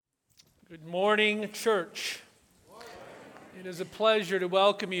Good morning, church. It is a pleasure to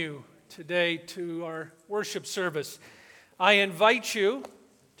welcome you today to our worship service. I invite you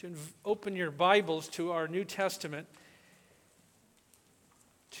to open your Bibles to our New Testament,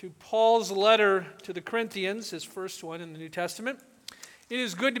 to Paul's letter to the Corinthians, his first one in the New Testament. It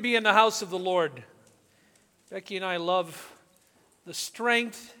is good to be in the house of the Lord. Becky and I love the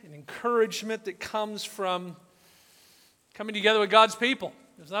strength and encouragement that comes from coming together with God's people.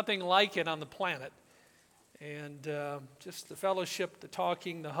 There's nothing like it on the planet. And just the fellowship, the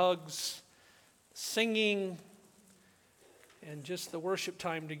talking, the hugs, singing, and just the worship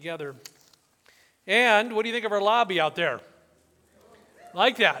time together. And what do you think of our lobby out there?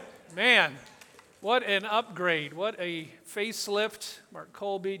 Like that? Man, what an upgrade. What a facelift. Mark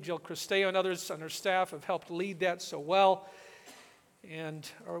Colby, Jill Cristeo, and others on our staff have helped lead that so well. And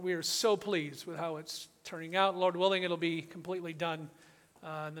we are so pleased with how it's turning out. Lord willing, it'll be completely done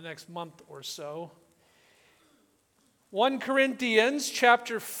in the next month or so. 1 Corinthians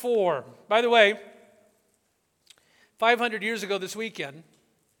chapter 4. By the way, 500 years ago this weekend,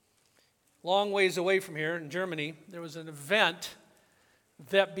 long ways away from here in Germany, there was an event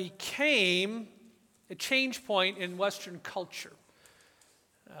that became a change point in Western culture.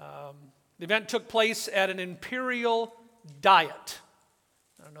 The event took place at an imperial diet.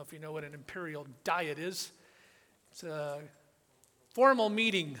 I don't know if you know what an imperial diet is. It's a formal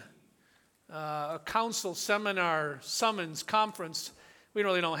meeting, a council, seminar, summons, conference. We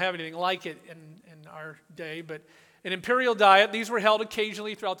really don't have anything like it in our day, but an imperial diet. These were held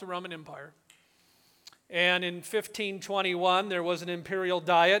occasionally throughout the Roman Empire. And in 1521, there was an imperial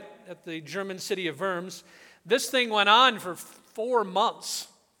diet at the German city of Worms. This thing went on for 4 months.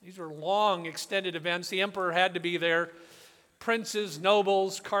 These were long, extended events. The emperor had to be there. Princes,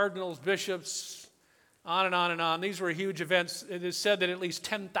 nobles, cardinals, bishops, on and on and on. These were huge events. It is said that at least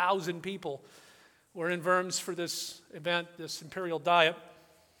 10,000 people were in Worms for this event, this imperial diet.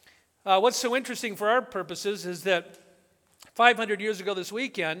 What's so interesting for our purposes is that 500 years ago this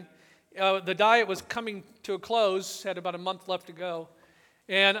weekend, the diet was coming to a close, had about a month left to go,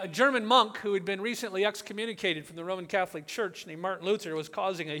 and a German monk who had been recently excommunicated from the Roman Catholic Church named Martin Luther was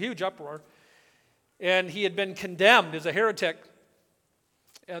causing a huge uproar, and he had been condemned as a heretic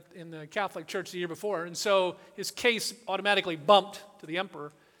in the Catholic Church the year before, and so his case automatically bumped to the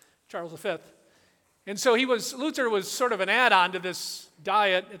emperor, Charles V. And so Luther was sort of an add-on to this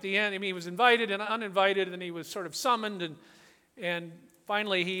diet at the end. I mean, he was invited and uninvited, and then he was sort of summoned, and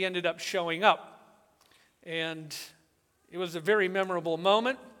finally he ended up showing up. And it was a very memorable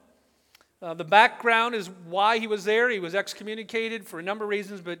moment. The background is why he was there. He was excommunicated for a number of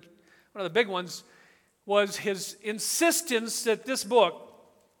reasons, but one of the big ones was his insistence that this book,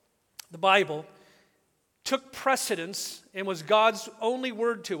 the Bible, took precedence and was God's only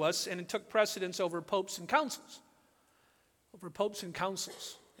word to us, and it took precedence over popes and councils.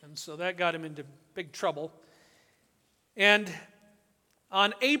 And so that got him into big trouble. And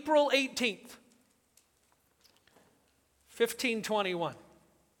on April 18th, 1521,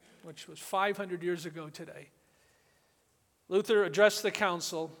 which was 500 years ago today, Luther addressed the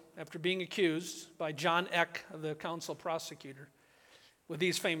council after being accused by John Eck, the council prosecutor, with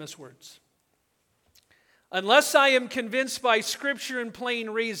these famous words: "Unless I am convinced by Scripture and plain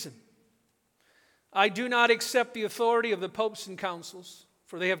reason, I do not accept the authority of the popes and councils,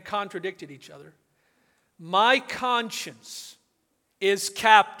 for they have contradicted each other. My conscience is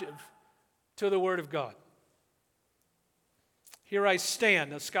captive to the Word of God. Here I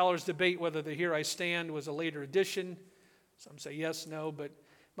stand." Now, scholars debate whether the "here I stand" was a later addition. Some say yes, no, but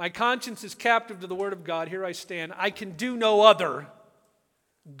my conscience is captive to the Word of God. Here I stand. I can do no other.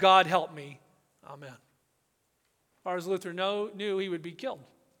 God help me. Amen. As far as Luther knew, he would be killed.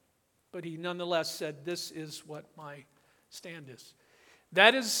 But he nonetheless said, "This is what my stand is."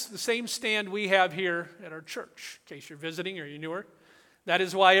 That is the same stand we have here at our church, in case you're visiting or you're newer. That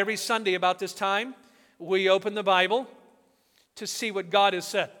is why every Sunday about this time, we open the Bible to see what God has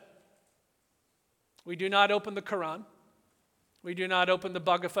said. We do not open the Quran. We do not open the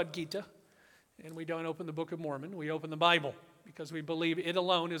Bhagavad Gita. And we don't open the Book of Mormon. We open the Bible, because we believe it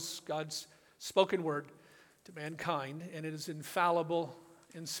alone is God's spoken word to mankind, and it is infallible,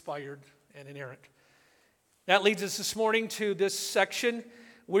 inspired, and inerrant. That leads us this morning to this section.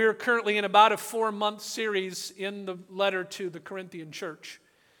 We're currently in about a 4-month series in the letter to the Corinthian church.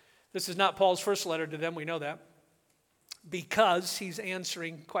 This is not Paul's first letter to them, we know that, because he's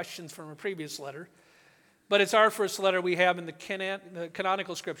answering questions from a previous letter. But it's our first letter we have in the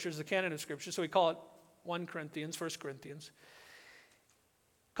canonical scriptures, the canon of scripture, so we call it 1 Corinthians, 1 Corinthians.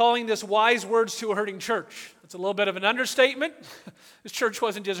 calling this wise words to a hurting church. It's a little bit of an understatement. This church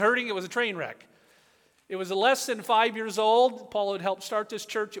wasn't just hurting, it was a train wreck. It was less than 5 years old. Paul had helped start this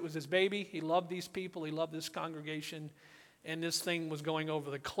church. It was his baby. He loved these people. He loved this congregation. And this thing was going over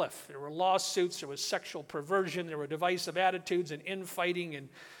the cliff. There were lawsuits. There was sexual perversion. There were divisive attitudes and infighting. And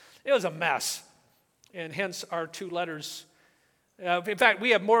it was a mess. And hence our 2 letters. In fact,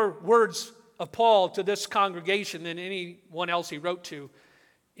 we have more words of Paul to this congregation than anyone else he wrote to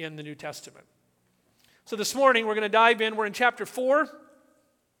in the New Testament. So this morning we're going to dive in. We're in chapter 4.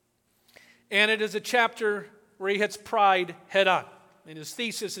 And it is a chapter where he hits pride head on. And his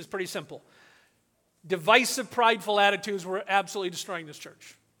thesis is pretty simple. Divisive, prideful attitudes were absolutely destroying this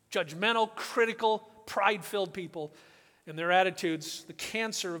church. Judgmental, critical, pride-filled people. And their attitudes, the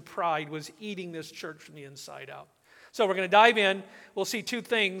cancer of pride, was eating this church from the inside out. So we're going to dive in. We'll see 2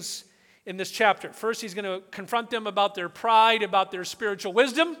 things in this chapter. First, he's going to confront them about their pride, about their spiritual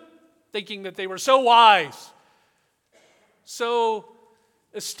wisdom, thinking that they were so wise, so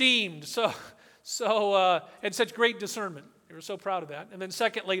esteemed, and such great discernment. They were so proud of that. And then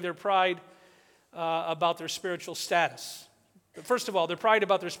secondly, their pride about their spiritual status. But first of all, their pride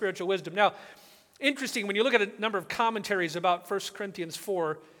about their spiritual wisdom. Now, interesting, when you look at a number of commentaries about 1 Corinthians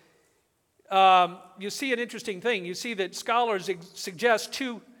 4, you see an interesting thing. You see that scholars suggest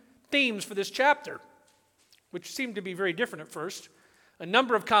 2 themes for this chapter, which seem to be very different at first. A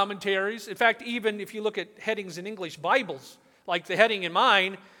number of commentaries, in fact, even if you look at headings in English Bibles, like the heading in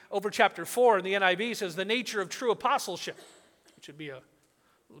mine, over chapter 4 in the NIV says, the nature of true apostleship, which would be a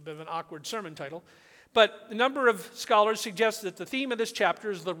little bit of an awkward sermon title. But a number of scholars suggest that the theme of this chapter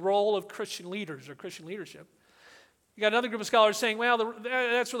is the role of Christian leaders or Christian leadership. You got another group of scholars saying, well,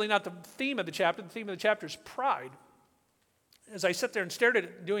 that's really not the theme of the chapter. The theme of the chapter is pride. As I sat there and stared at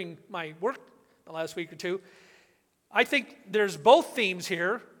it doing my work the last week or 2, I think there's both themes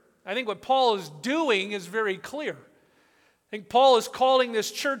here. I think what Paul is doing is very clear. I think Paul is calling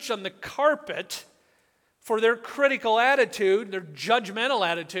this church on the carpet for their critical attitude, their judgmental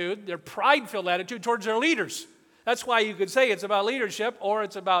attitude, their pride-filled attitude towards their leaders. That's why you could say it's about leadership or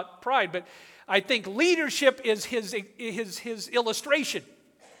it's about pride. But I think leadership is his illustration.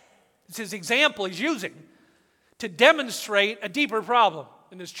 It's his example he's using to demonstrate a deeper problem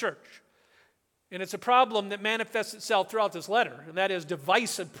in this church. And it's a problem that manifests itself throughout this letter, and that is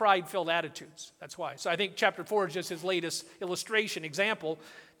divisive, pride-filled attitudes. That's why. So I think chapter 4 is just his latest illustration, example,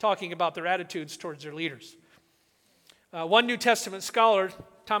 talking about their attitudes towards their leaders. One New Testament scholar,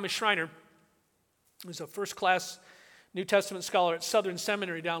 Thomas Schreiner, who's a first-class New Testament scholar at Southern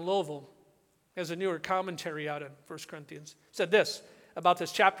Seminary down in Louisville, has a newer commentary out on 1 Corinthians, said this about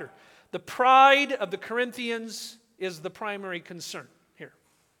this chapter. The pride of the Corinthians is the primary concern.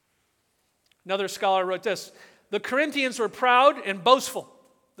 Another scholar wrote this, the Corinthians were proud and boastful.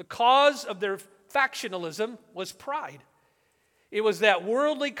 The cause of their factionalism was pride. It was that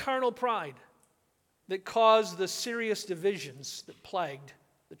worldly carnal pride that caused the serious divisions that plagued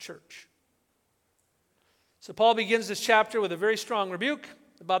the church. So Paul begins this chapter with a very strong rebuke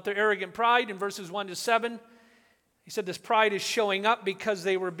about their arrogant pride in verses 1 to 7. He said this pride is showing up because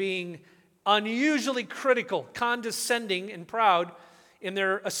they were being unusually critical, condescending, and proud in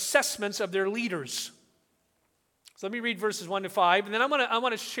their assessments of their leaders. So let me read verses 1 to 5, and then I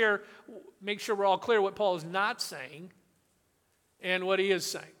want to share, make sure we're all clear what Paul is not saying and what he is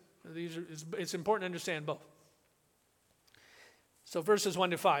saying. It's important to understand both. So verses 1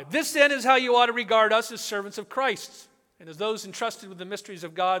 to 5. This then is how you ought to regard us as servants of Christ, and as those entrusted with the mysteries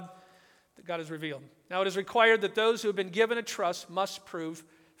of God that God has revealed. Now it is required that those who have been given a trust must prove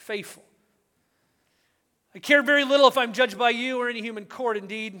faithful. I care very little if I'm judged by you or any human court.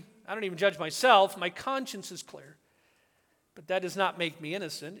 Indeed, I don't even judge myself. My conscience is clear. But that does not make me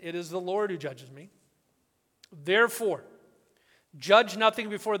innocent. It is the Lord who judges me. Therefore, judge nothing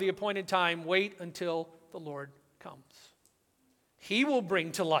before the appointed time. Wait until the Lord comes. He will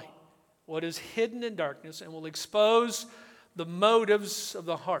bring to light what is hidden in darkness and will expose the motives of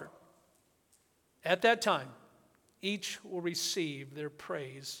the heart. At that time, each will receive their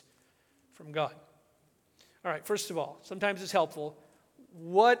praise from God. All right, first of all, sometimes it's helpful.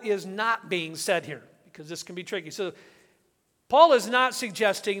 What is not being said here? Because this can be tricky. So Paul is not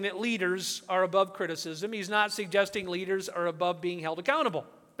suggesting that leaders are above criticism. He's not suggesting leaders are above being held accountable.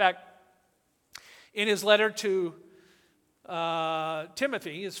 In fact, in his letter to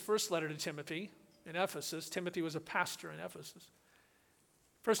Timothy, his first letter to Timothy in Ephesus, Timothy was a pastor in Ephesus.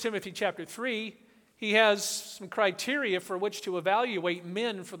 1 Timothy chapter 3, he has some criteria for which to evaluate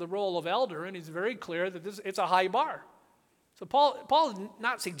men for the role of elder, and he's very clear that it's a high bar. So Paul is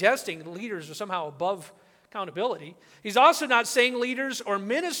not suggesting leaders are somehow above accountability. He's also not saying leaders or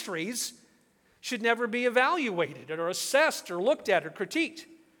ministries should never be evaluated or assessed or looked at or critiqued.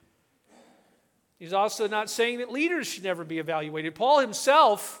 He's also not saying that leaders should never be evaluated. Paul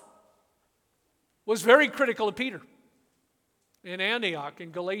himself was very critical of Peter in Antioch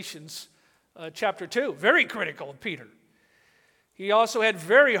in Galatians chapter 2. Very critical of Peter. He also had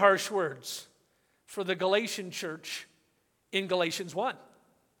very harsh words for the Galatian church in Galatians 1.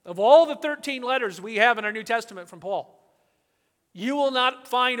 Of all the 13 letters we have in our New Testament from Paul, you will not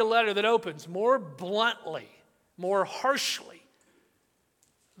find a letter that opens more bluntly, more harshly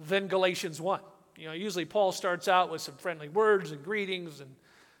than Galatians 1. Usually Paul starts out with some friendly words and greetings, and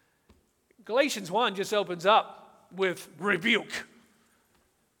Galatians 1 just opens up with rebuke,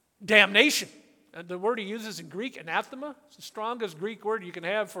 damnation. And the word he uses in Greek, anathema, it's the strongest Greek word you can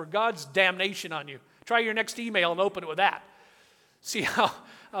have for God's damnation on you. Try your next email and open it with that. See how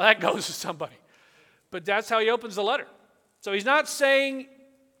that goes with somebody. But that's how he opens the letter. So he's not saying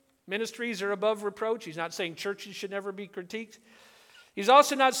ministries are above reproach. He's not saying churches should never be critiqued. He's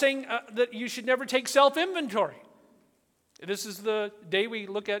also not saying that you should never take self-inventory. This is the day we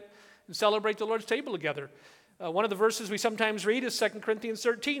look at and celebrate the Lord's table together. One of the verses we sometimes read is 2 Corinthians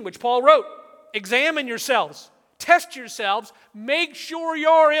 13, which Paul wrote. Examine yourselves, test yourselves, make sure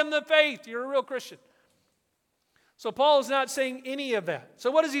you're in the faith. You're a real Christian. So Paul is not saying any of that.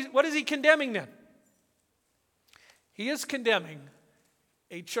 So what is he condemning then? He is condemning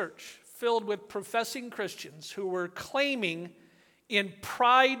a church filled with professing Christians who were claiming in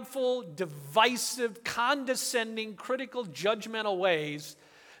prideful, divisive, condescending, critical, judgmental ways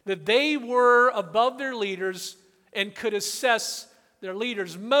that they were above their leaders and could assess their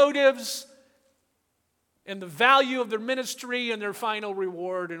leaders' motives and the value of their ministry and their final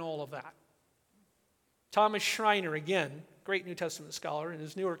reward and all of that. Thomas Schreiner, again, great New Testament scholar, in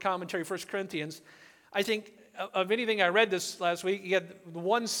his newer commentary, 1 Corinthians, I think of anything I read this last week, he had the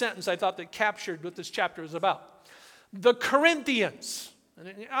one sentence I thought that captured what this chapter is about. The Corinthians,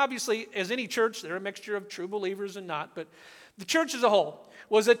 and obviously, as any church, they're a mixture of true believers and not, but the church as a whole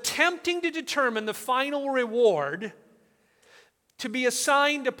was attempting to determine the final reward to be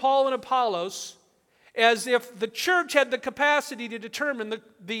assigned to Paul and Apollos, as if the church had the capacity to determine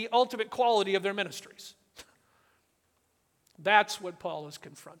the ultimate quality of their ministries. That's what Paul is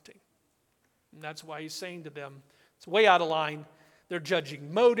confronting. And that's why he's saying to them, it's way out of line. They're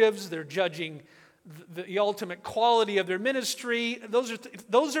judging motives. They're judging the ultimate quality of their ministry.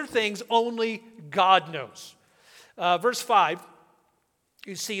 Those are things only God knows. Verse 5,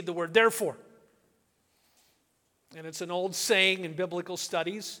 you see the word therefore. And it's an old saying in biblical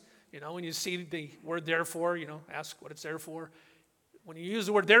studies. When you see the word therefore, ask what it's there for. When you use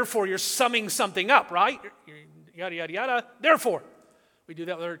the word therefore, you're summing something up, right? Yada, yada, yada. Therefore. We do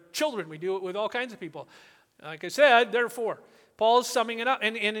that with our children. We do it with all kinds of people. Like I said, therefore. Paul's summing it up.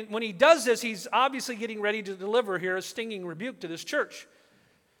 And when he does this, he's obviously getting ready to deliver here a stinging rebuke to this church.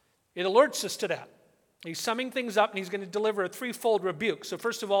 It alerts us to that. He's summing things up, and he's going to deliver a threefold rebuke. So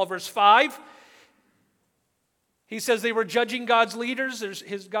first of all, verse 5, he says they were judging God's leaders,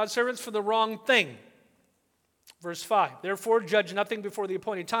 God's servants, for the wrong thing. Verse 5, therefore judge nothing before the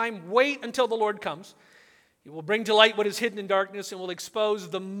appointed time. Wait until the Lord comes. He will bring to light what is hidden in darkness and will expose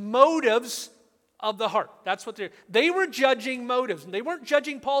the motives of the heart. That's what they were judging motives, and they weren't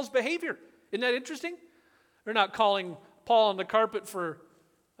judging Paul's behavior. Isn't that interesting? They're not calling Paul on the carpet for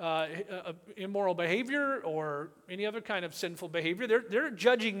immoral behavior or any other kind of sinful behavior. They're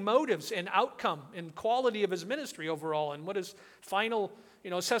judging motives and outcome and quality of his ministry overall and what his final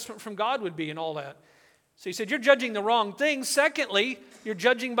assessment from God would be and all that. So he said, you're judging the wrong thing. Secondly, you're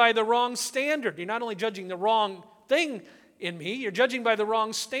judging by the wrong standard. You're not only judging the wrong thing in me, you're judging by the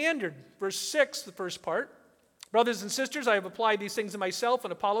wrong standard. Verse 6, the first part. Brothers and sisters, I have applied these things to myself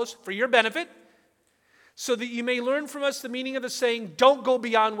and Apollos for your benefit, so that you may learn from us the meaning of the saying, don't go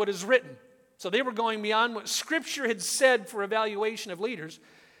beyond what is written. So they were going beyond what Scripture had said for evaluation of leaders,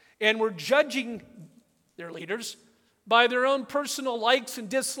 and were judging their leaders by their own personal likes and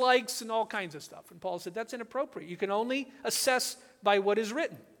dislikes and all kinds of stuff. And Paul said, that's inappropriate. You can only assess by what is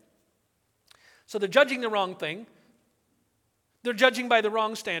written. So they're judging the wrong thing. They're judging by the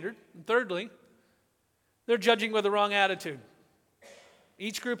wrong standard. And thirdly, they're judging with the wrong attitude.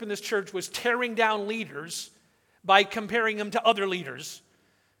 Each group in this church was tearing down leaders by comparing them to other leaders.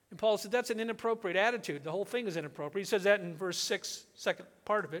 And Paul said that's an inappropriate attitude. The whole thing is inappropriate. He says that in verse 6, second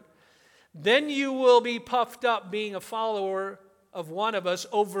part of it. Then you will be puffed up being a follower of one of us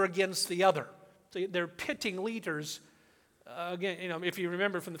over against the other. So they're pitting leaders. Again, if you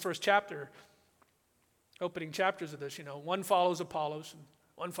remember from the first chapter, opening chapters of this, one follows Apollos, and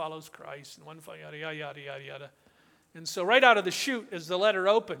One follows Christ, and one yada, yada, yada, yada, yada. And so right out of the chute, as the letter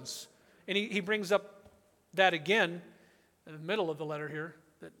opens, and he brings up that again in the middle of the letter here,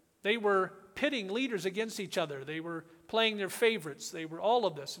 that they were pitting leaders against each other. They were playing their favorites. They were all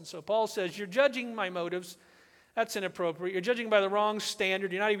of this. And so Paul says, you're judging my motives. That's inappropriate. You're judging by the wrong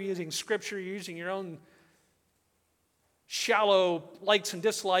standard. You're not even using Scripture. You're using your own shallow likes and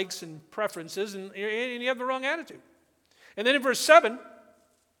dislikes and preferences, and you have the wrong attitude. And then in verse 7,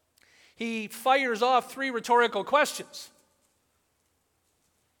 he fires off 3 rhetorical questions.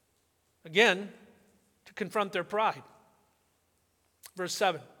 Again, to confront their pride. Verse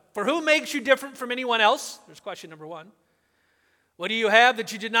 7, for who makes you different from anyone else? There's question number 1. What do you have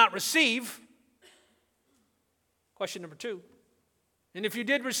that you did not receive? Question number 2. And if you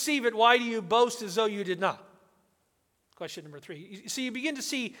did receive it, why do you boast as though you did not? Question number 3. You see, you begin to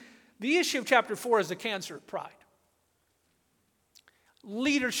see the issue of chapter 4 is the cancer of pride.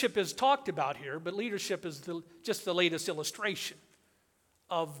 Leadership is talked about here, but leadership is just the latest illustration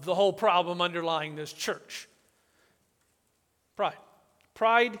of the whole problem underlying this church. Pride.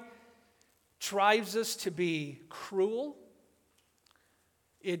 Pride drives us to be cruel.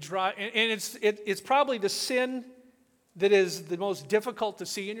 It's probably the sin that is the most difficult to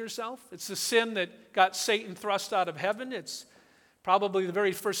see in yourself. It's the sin that got Satan thrust out of heaven. It's probably the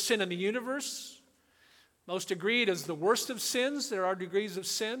very first sin in the universe. Most agree it is the worst of sins. There are degrees of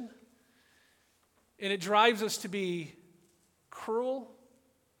sin. And it drives us to be cruel,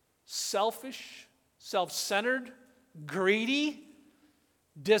 selfish, self-centered, greedy,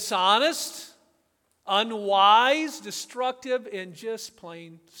 dishonest, unwise, destructive, and just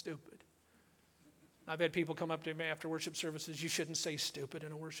plain stupid. I've had people come up to me after worship services, you shouldn't say stupid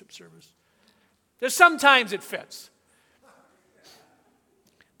in a worship service. There's sometimes it fits.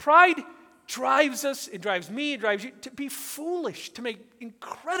 Pride drives us, it drives me, it drives you to be foolish, to make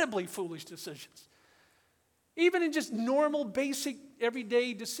incredibly foolish decisions. Even in just normal, basic,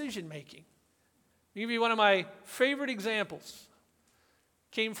 everyday decision making. I'll give you one of my favorite examples.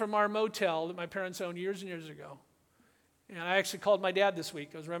 Came from our motel that my parents owned years and years ago. And I actually called my dad this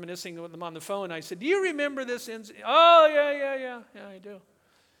week. I was reminiscing with him on the phone. I said, do you remember this incident? Oh, yeah, I do.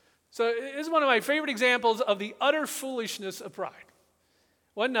 So this is one of my favorite examples of the utter foolishness of pride.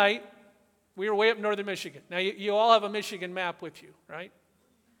 One night, we were way up northern Michigan. Now, you all have a Michigan map with you, right?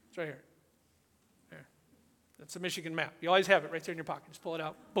 It's right here. There. That's a Michigan map. You always have it right there in your pocket. Just pull it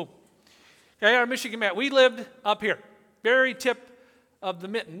out. Boom. Okay, our Michigan map. We lived up here, very tip of the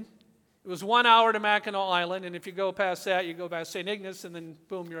mitten. It was 1 hour to Mackinac Island, and if you go past that, you go past St. Ignace, and then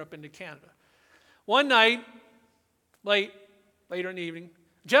boom, you're up into Canada. One night, later in the evening,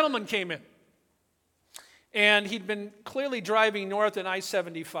 a gentleman came in. And he'd been clearly driving north in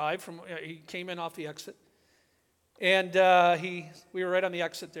I-75. He came in off the exit. And we were right on the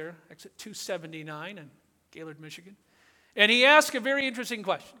exit there, exit 279 in Gaylord, Michigan. And he asked a very interesting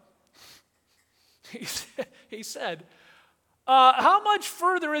question. He said, how much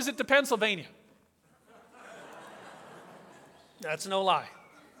further is it to Pennsylvania? That's no lie.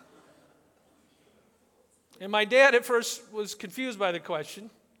 And my dad at first was confused by the question,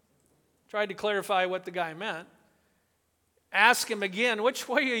 tried to clarify what the guy meant. Ask him again, which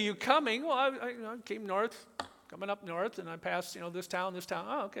way are you coming? Well, I came north, coming up north, and I passed, this town.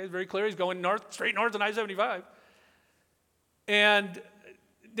 Oh, okay, it's very clear. He's going north, straight north on I-75. And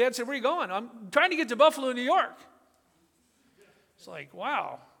Dad said, where are you going? I'm trying to get to Buffalo, New York. It's like,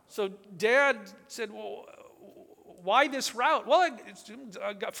 wow. So Dad said, well, why this route? Well,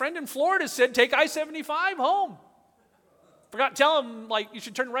 a friend in Florida said, take I-75 home. Forgot to tell him, you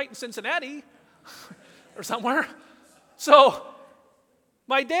should turn right in Cincinnati or somewhere. So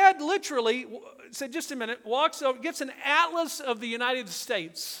my dad literally said, just a minute, walks over, gets an atlas of the United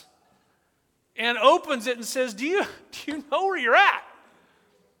States and opens it and says, do you know where you're at?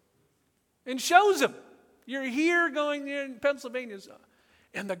 And shows him. You're here going in Pennsylvania.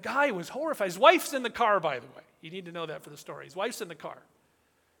 And the guy was horrified. His wife's in the car, by the way. You need to know that for the story. His wife's in the car.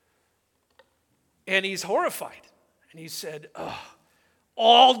 And he's horrified. And he said,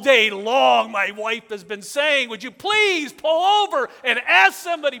 all day long my wife has been saying, would you please pull over and ask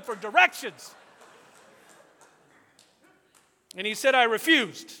somebody for directions? And he said, I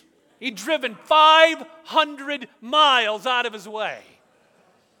refused. He'd driven 500 miles out of his way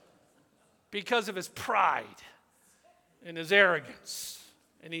because of his pride and his arrogance.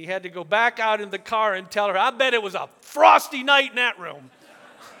 And he had to go back out in the car and tell her, I bet it was a frosty night in that room.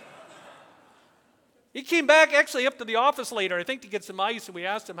 He came back actually up to the office later, I think to get some ice, and we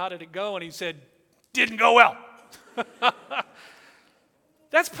asked him how did it go, and he said, didn't go well.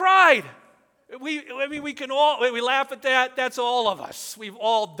 That's pride. We can all, we laugh at that. That's all of us. We've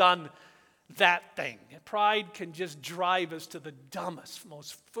all done that thing. Pride can just drive us to the dumbest,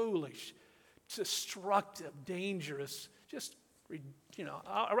 most foolish, destructive, dangerous, just,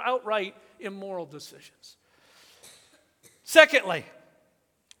 outright immoral decisions. Secondly,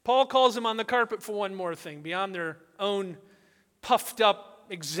 Paul calls them on the carpet for one more thing, beyond their own puffed up,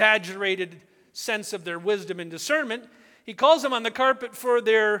 exaggerated sense of their wisdom and discernment. He calls them on the carpet for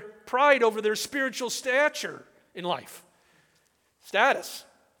their pride over their spiritual stature in life. Status.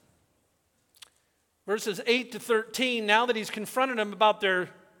 Verses 8 to 13, now that he's confronted them about their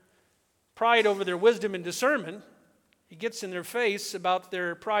pride over their wisdom and discernment, he gets in their face about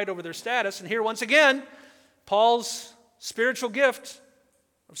their pride over their status. And here, once again, Paul's spiritual gift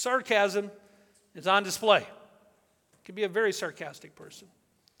of sarcasm is on display. He can be a very sarcastic person.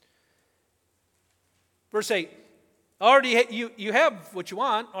 Verse 8, already you have what you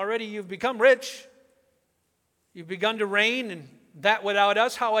want. Already you've become rich. You've begun to reign, and that without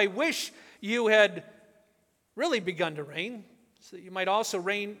us. How I wish you had really begun to reign, so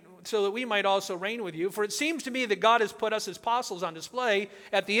that we might also reign with you. For it seems to me that God has put us as apostles on display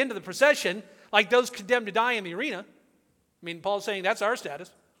at the end of the procession, like those condemned to die in the arena. Paul's saying that's our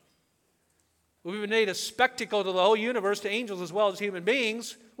status. We've been made a spectacle to the whole universe, to angels as well as human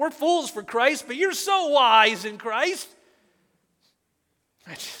beings. We're fools for Christ, but you're so wise in Christ.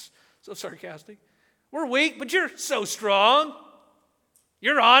 That's just so sarcastic. We're weak, but you're so strong.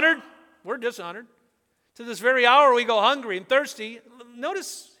 You're honored. We're dishonored. To this very hour we go hungry and thirsty.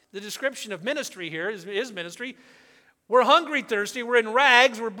 Notice the description of ministry here, his ministry. We're hungry, thirsty, we're in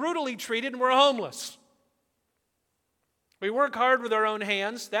rags, we're brutally treated, and we're homeless. We work hard with our own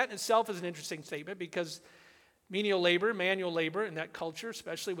hands. That in itself is an interesting statement because menial labor, manual labor in that culture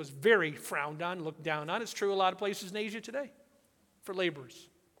especially was very frowned on, looked down on. It's true a lot of places in Asia today for laborers.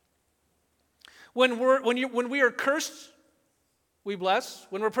 When we are cursed, we bless.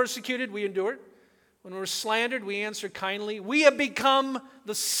 When we're persecuted, we endure. When we're slandered, we answer kindly. We have become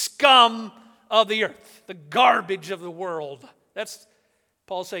the scum of the earth, the garbage of the world. That's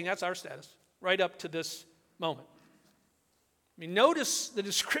Paul saying that's our status right up to this moment. Notice the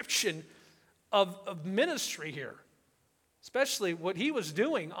description of ministry here, especially what he was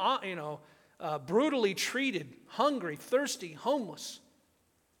doing, brutally treated, hungry, thirsty, homeless,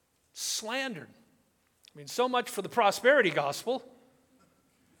 slandered. So much for the prosperity gospel.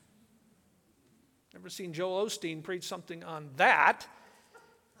 Never seen Joel Osteen preach something on that.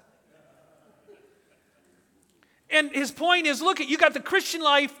 And his point is, look, you got the Christian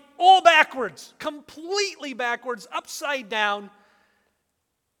life all backwards, completely backwards, upside down.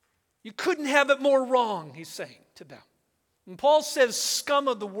 You couldn't have it more wrong, he's saying to them. And Paul says, scum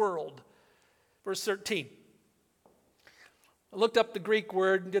of the world. Verse 13. I looked up the Greek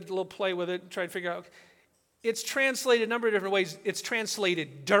word and did a little play with it and tried to figure out. It's translated a number of different ways. It's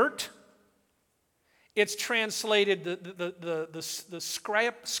translated dirt. It's translated the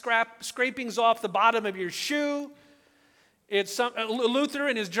scrapings off the bottom of your shoe. It's Luther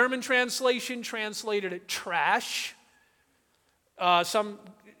in his German translation translated it trash. Some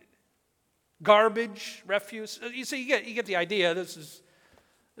garbage, refuse. You get the idea. This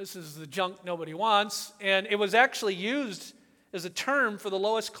is the junk nobody wants. And it was actually used as a term for the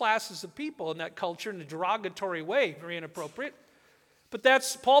lowest classes of people in that culture in a derogatory way, very inappropriate. But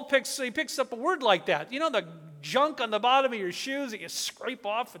Paul picks up a word like that. The junk on the bottom of your shoes that you scrape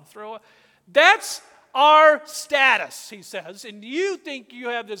off and throw. That's our status, he says. And you think you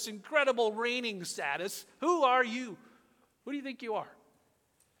have this incredible reigning status. Who are you? Who do you think you are?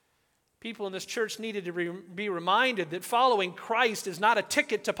 People in this church needed to be reminded that following Christ is not a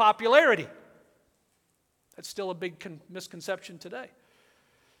ticket to popularity. That's still a big misconception today.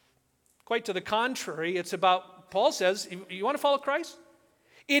 Quite to the contrary, it's about, Paul says, you want to follow Christ?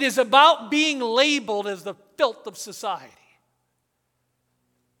 It is about being labeled as the filth of society.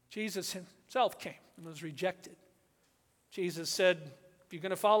 Jesus himself came and was rejected. Jesus said, if you're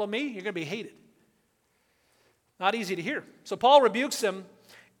going to follow me, you're going to be hated. Not easy to hear. So Paul rebukes them.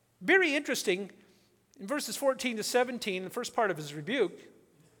 Very interesting, in verses 14 to 17, the first part of his rebuke,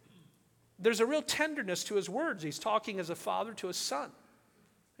 there's a real tenderness to his words. He's talking as a father to a son.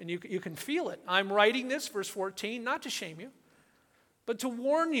 And you can feel it. I'm writing this, verse 14, not to shame you, but to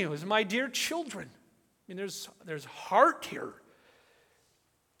warn you as my dear children. There's heart here.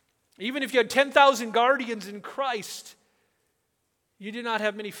 Even if you had 10,000 guardians in Christ, you do not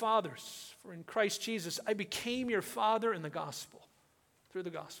have many fathers. For in Christ Jesus, I became your father in the gospel, through the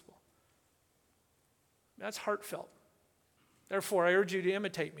gospel. That's heartfelt. Therefore, I urge you to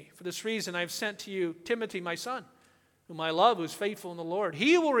imitate me. For this reason, I have sent to you Timothy, my son, whom I love, who is faithful in the Lord.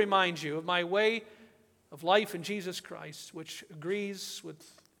 He will remind you of my way of life in Jesus Christ, which agrees with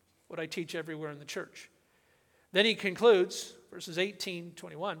what I teach everywhere in the church. Then he concludes, verses 18,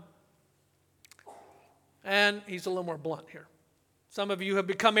 21, and he's a little more blunt here. Some of you have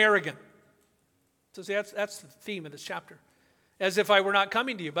become arrogant. So see, that's the theme of this chapter. As if I were not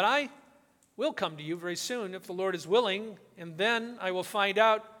coming to you, but I will come to you very soon if the Lord is willing, and then I will find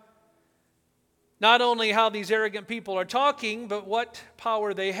out not only how these arrogant people are talking, but what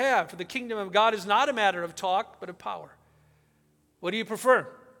power they have. For the kingdom of God is not a matter of talk, but of power. What do you prefer?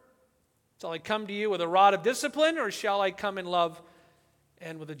 Shall I come to you with a rod of discipline, or shall I come in love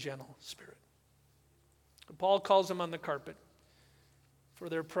and with a gentle spirit? Paul calls them on the carpet for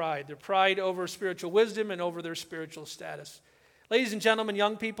their pride over spiritual wisdom and over their spiritual status. Ladies and gentlemen,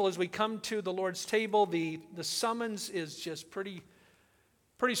 young people, as we come to the Lord's table, the summons is just pretty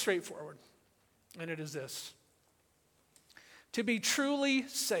straightforward. And it is this: to be truly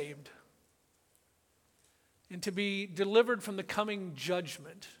saved and to be delivered from the coming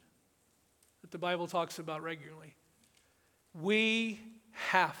judgment that the Bible talks about regularly, we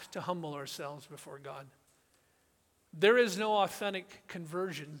have to humble ourselves before God. There is no authentic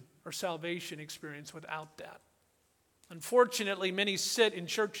conversion or salvation experience without that. Unfortunately, many sit in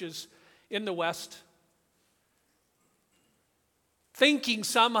churches in the West thinking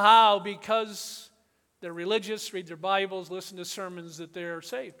somehow because they're religious, read their Bibles, listen to sermons, that they're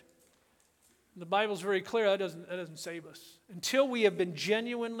saved. And the Bible's very clear, that doesn't save us. Until we have been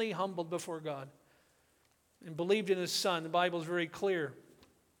genuinely humbled before God and believed in His Son, the Bible's very clear,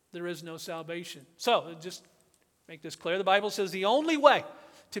 there is no salvation. So, just make this clear, the Bible says the only way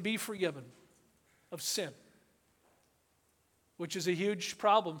to be forgiven of sin, which is a huge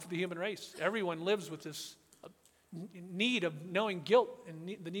problem for the human race. Everyone lives with this need of knowing guilt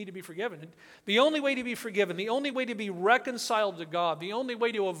and the need to be forgiven. And the only way to be forgiven, the only way to be reconciled to God, the only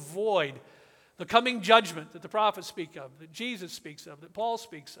way to avoid the coming judgment that the prophets speak of, that Jesus speaks of, that Paul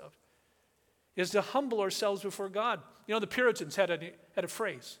speaks of, is to humble ourselves before God. You know, the Puritans had a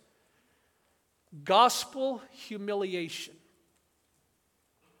phrase: gospel humiliation.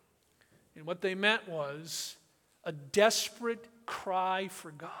 And what they meant was a desperate cry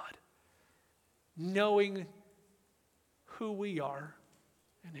for God, knowing who we are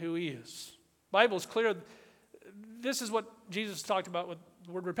and who He is. The Bible is clear. This is what Jesus talked about with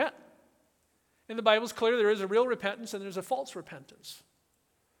the word repent. And the Bible is clear there is a real repentance and there's a false repentance.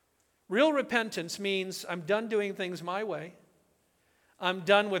 Real repentance means I'm done doing things my way. I'm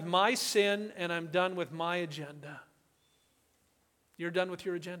done with my sin and I'm done with my agenda. You're done with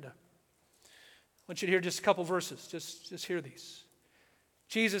your agenda. I want you to hear just a couple verses. Just hear these.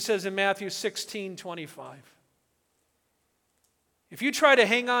 Jesus says in Matthew 16:25, if you try to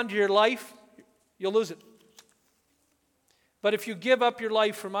hang on to your life, you'll lose it. But if you give up your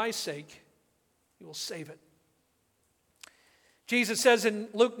life for my sake, you will save it. Jesus says in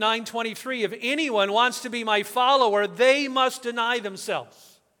Luke 9:23, if anyone wants to be my follower, they must deny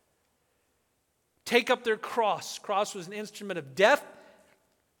themselves. Take up their cross. Cross was an instrument of death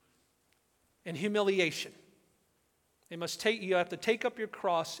and humiliation. You have to take up your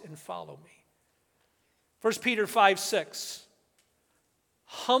cross and follow me. 1 Peter 5:6.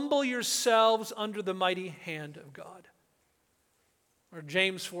 Humble yourselves under the mighty hand of God. Or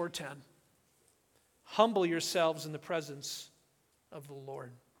James 4:10. Humble yourselves in the presence of the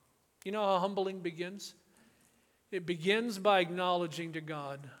Lord. You know how humbling begins? It begins by acknowledging to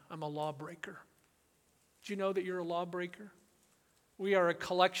God, I'm a lawbreaker. Do you know that you're a lawbreaker? We are a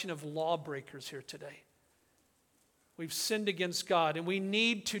collection of lawbreakers here today. We've sinned against God, and we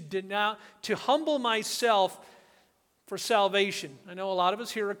need to humble myself for salvation. I know a lot of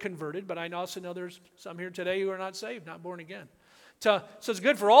us here are converted, but I also know there's some here today who are not saved, not born again. So it's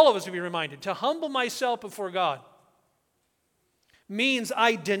good for all of us to be reminded. To humble myself before God means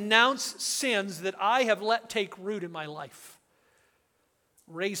I denounce sins that I have let take root in my life.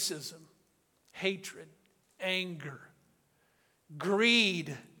 Racism, hatred, anger,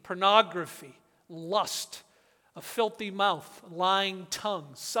 greed, pornography, lust, a filthy mouth, lying tongue,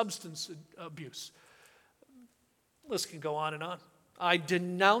 substance abuse. The list can go on and on. I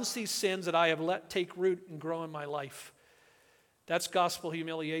denounce these sins that I have let take root and grow in my life. That's gospel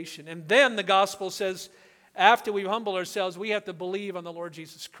humiliation. And then the gospel says, after we humble ourselves, we have to believe on the Lord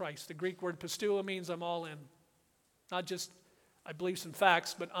Jesus Christ. The Greek word pisteuo means I'm all in. Not just I believe some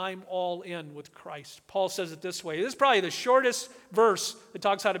facts, but I'm all in with Christ. Paul says it this way. This is probably the shortest verse that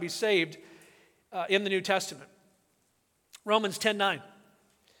talks how to be saved in the New Testament. Romans 10:9.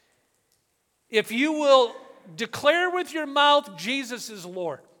 If you will declare with your mouth Jesus is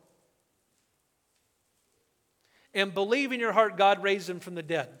Lord, and believe in your heart God raised him from the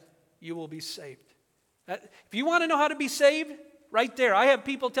dead, you will be saved. If you want to know how to be saved, right there. I have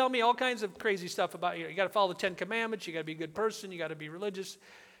people tell me all kinds of crazy stuff about you. You got to follow the 10 Commandments. You got to be a good person. You got to be religious.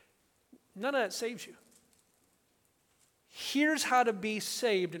 None of that saves you. Here's how to be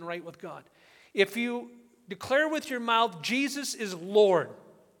saved and right with God. If you declare with your mouth, Jesus is Lord,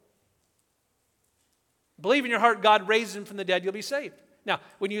 believe in your heart God raised him from the dead, you'll be saved. Now,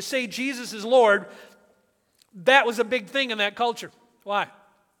 when you say Jesus is Lord, that was a big thing in that culture. Why?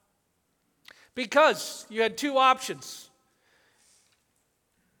 Because you had two options.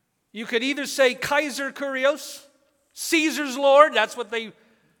 You could either say Kaiser Kurios, Caesar's Lord, that's what they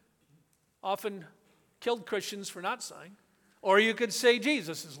often killed Christians for not saying, or you could say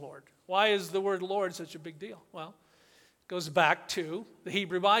Jesus is Lord. Why is the word Lord such a big deal? Well, it goes back to the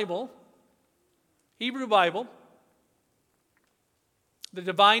Hebrew Bible. Hebrew Bible, the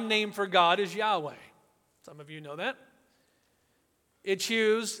divine name for God is Yahweh. Some of you know that. It's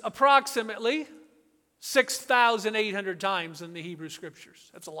used approximately 6,800 times in the Hebrew Scriptures.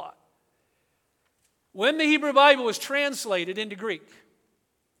 That's a lot. When the Hebrew Bible was translated into Greek,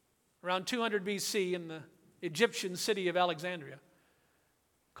 around 200 BC in the Egyptian city of Alexandria,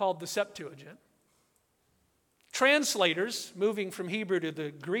 called the Septuagint, translators, moving from Hebrew to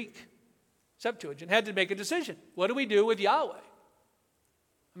the Greek Septuagint, had to make a decision. What do we do with Yahweh?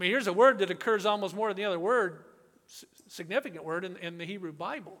 I mean, here's a word that occurs almost more than the other word, significant word in the Hebrew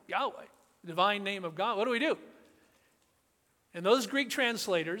Bible, Yahweh, the divine name of God. What do we do? And those Greek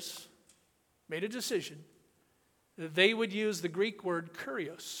translators made a decision that they would use the Greek word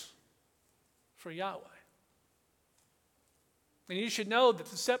kurios for Yahweh. And you should know that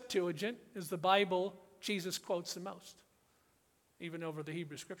the Septuagint is the Bible Jesus quotes the most, even over the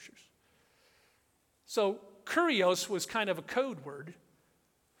Hebrew Scriptures. So kurios was kind of a code word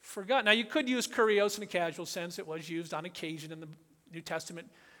for God. Now, you could use kurios in a casual sense. It was used on occasion in the New Testament,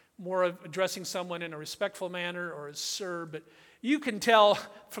 more of addressing someone in a respectful manner or as sir, but you can tell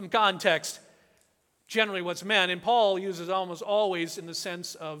from context generally what's meant, and Paul uses almost always in the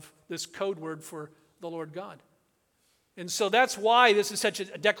sense of this code word for the Lord God. And so that's why this is such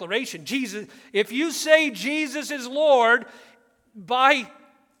a declaration. Jesus, if you say Jesus is Lord, by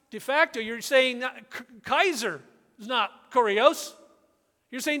de facto, you're saying Kaiser is not kurios.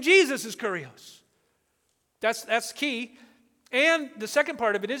 You're saying Jesus is kurios. That's key. And the second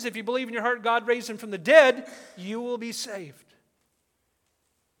part of it is, if you believe in your heart God raised him from the dead, you will be saved.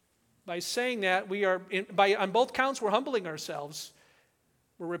 By saying that, on both counts, we're humbling ourselves.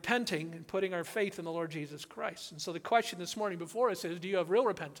 We're repenting and putting our faith in the Lord Jesus Christ. And so the question this morning before us is, do you have real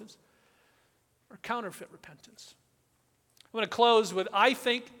repentance or counterfeit repentance? I'm going to close with, I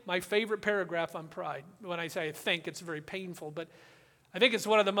think, my favorite paragraph on pride. When I say I think, it's very painful, but I think it's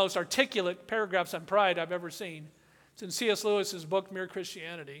one of the most articulate paragraphs on pride I've ever seen. It's in C.S. Lewis's book, Mere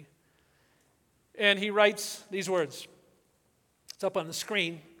Christianity. And he writes these words. It's up on the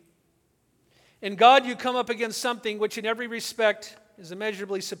screen. In God, you come up against something which in every respect is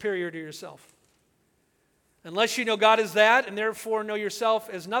immeasurably superior to yourself. Unless you know God as that, and therefore know yourself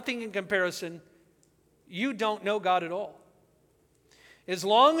as nothing in comparison, you don't know God at all. As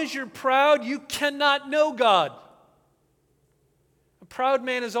long as you're proud, you cannot know God. A proud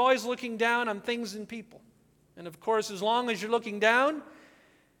man is always looking down on things and people. And of course, as long as you're looking down,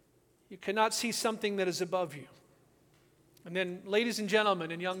 you cannot see something that is above you. And then, ladies and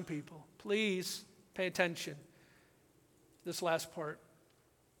gentlemen and young people, please pay attention to this last part.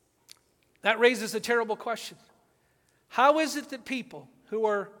 That raises a terrible question. How is it that people who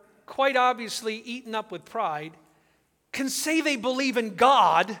are quite obviously eaten up with pride can say they believe in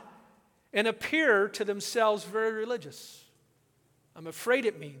God and appear to themselves very religious? I'm afraid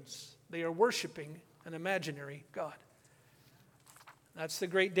it means they are worshiping an imaginary God. That's the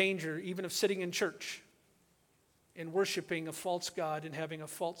great danger, even of sitting in church and worshiping a false God and having a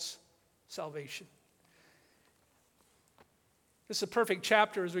false salvation. This is a perfect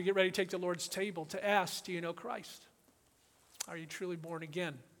chapter as we get ready to take the Lord's table to ask, do you know Christ? Are you truly born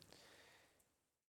again?